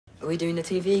Are we doing the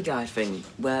TV guide thing,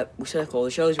 where we circle all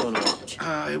the shows we want to watch?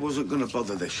 I wasn't going to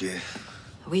bother this year.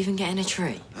 Are we even getting a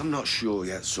tree? I'm not sure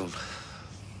yet, son.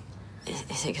 Is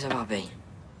it because of Abi?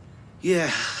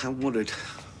 Yeah, I'm worried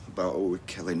about old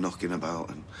Kelly knocking about,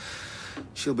 and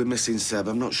she'll be missing Seb.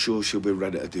 I'm not sure she'll be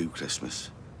ready to do Christmas.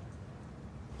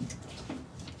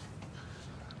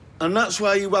 And that's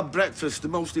why you had breakfast, the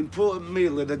most important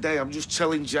meal of the day. I'm just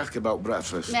telling Jack about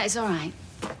breakfast. Yeah, it's all right.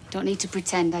 Don't need to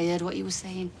pretend I heard what you were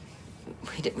saying.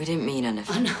 We didn't mean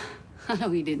anything. I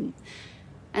know you didn't.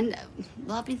 And,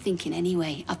 well, I've been thinking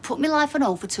anyway. I've put my life on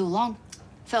hold for too long.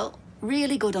 Felt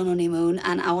really good on honeymoon,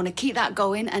 and I want to keep that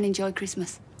going and enjoy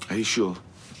Christmas. Are you sure?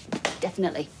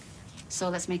 Definitely. So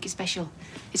let's make it special.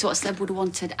 It's what Seb would have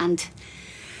wanted, and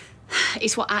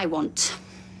it's what I want.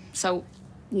 So,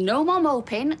 no more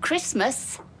moping.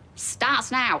 Christmas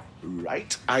starts now.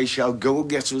 Right. I shall go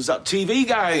get us that TV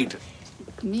guide.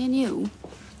 Me and you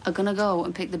are gonna go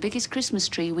and pick the biggest Christmas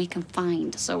tree we can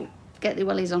find. So, get the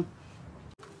wellies on.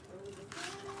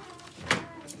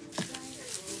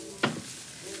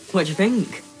 What do you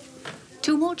think?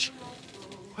 Too much?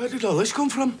 Where did all this come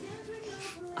from?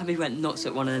 Abby went nuts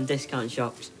at one of them discount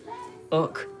shops.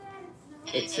 Look,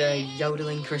 it's a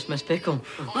yodeling Christmas pickle.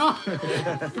 Oh.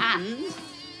 And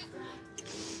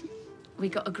we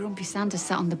got a grumpy Santa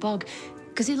sat on the bog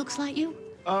because he looks like you.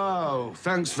 Oh,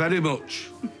 thanks very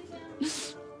much.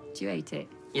 Do you hate it?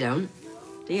 You don't?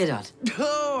 Do you, Dad?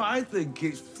 Oh, I think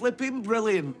it's flipping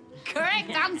brilliant. Correct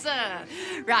answer.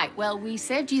 Right, well, we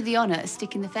saved you the honour of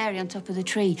sticking the fairy on top of the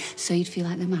tree so you'd feel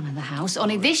like the man of the house.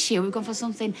 Only this year we've gone for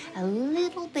something a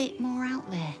little bit more out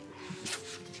there.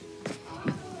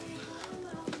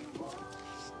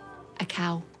 A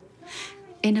cow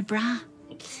in a bra.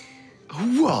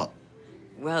 What?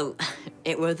 Well,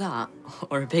 it were that,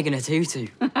 or a pig in a tutu.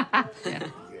 Yeah.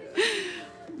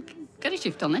 Get a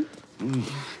shift on then.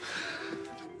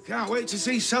 Can't wait to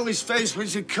see Sally's face when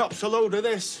she cops a load of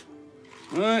this.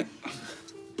 Right.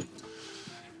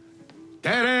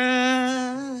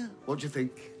 Ta-da! What do you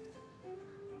think?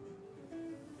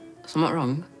 Something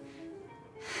wrong?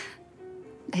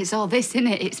 It's all this, isn't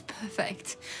it? It's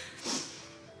perfect.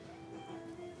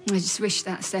 I just wish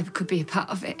that Seb could be a part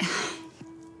of it.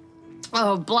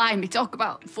 Oh, blimey, talk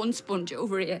about fun sponge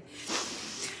over here.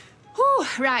 Whew,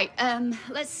 right,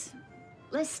 let's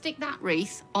stick that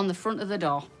wreath on the front of the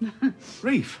door.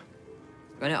 Reef?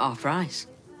 Got it half price.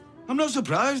 I'm not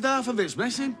surprised half of it's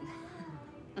missing.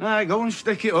 All right, go and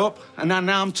stick it up, and then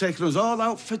now I'm taking us all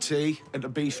out for tea at the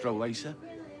bistro, Lisa.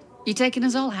 You taking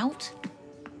us all out?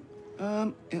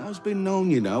 It has been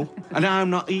known, you know, and I'm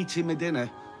not eating my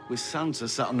dinner with Santa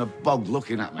sat on the bog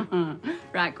looking at me.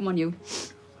 Right, come on, you.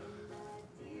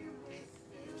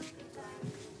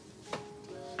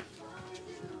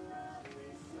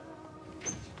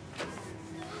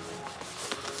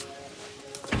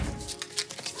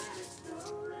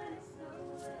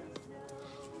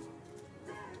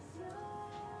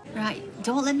 Right,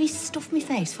 don't let me stuff my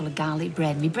face full of garlic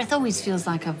bread. My breath always feels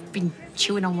like I've been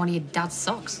chewing on one of your dad's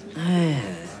socks.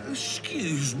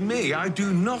 Excuse me, I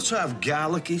do not have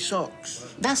garlicky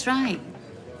socks. That's right.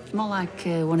 More like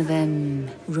one of them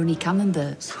runny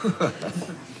camemberts.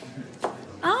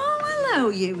 Oh, hello,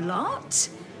 you lot.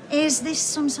 Is this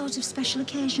some sort of special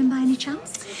occasion by any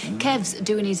chance? Kev's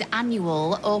doing his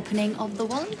annual opening of the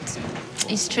wallet.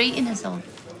 He's treating us all.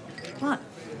 What?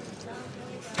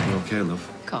 You okay, love?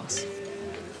 Of course.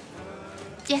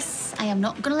 Yes, I am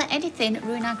not going to let anything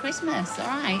ruin our Christmas, all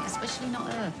right? Especially not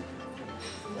her.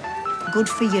 Good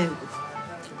for you.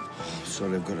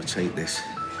 Sorry, I've got to take this.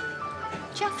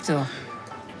 Do you have to?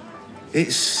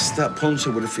 It's that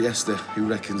punter with a Fiesta who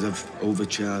reckons I've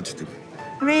overcharged him.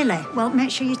 Really? Well,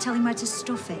 make sure you tell him where to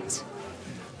stuff it.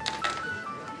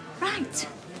 Right.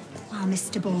 While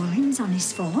Mr. Boring's on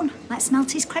his phone, let's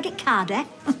melt his credit card, eh?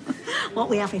 What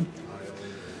we having?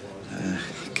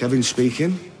 Kevin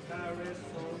speaking.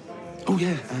 Oh,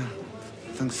 yeah,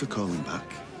 thanks for calling back.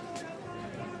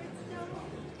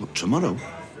 What, tomorrow?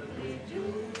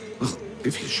 Well,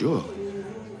 if you're sure.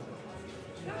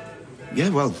 Yeah,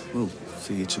 well, we'll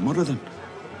see you tomorrow then.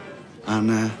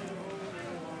 And,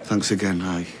 thanks again.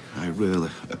 I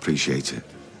really appreciate it.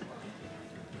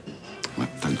 Well,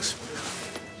 thanks.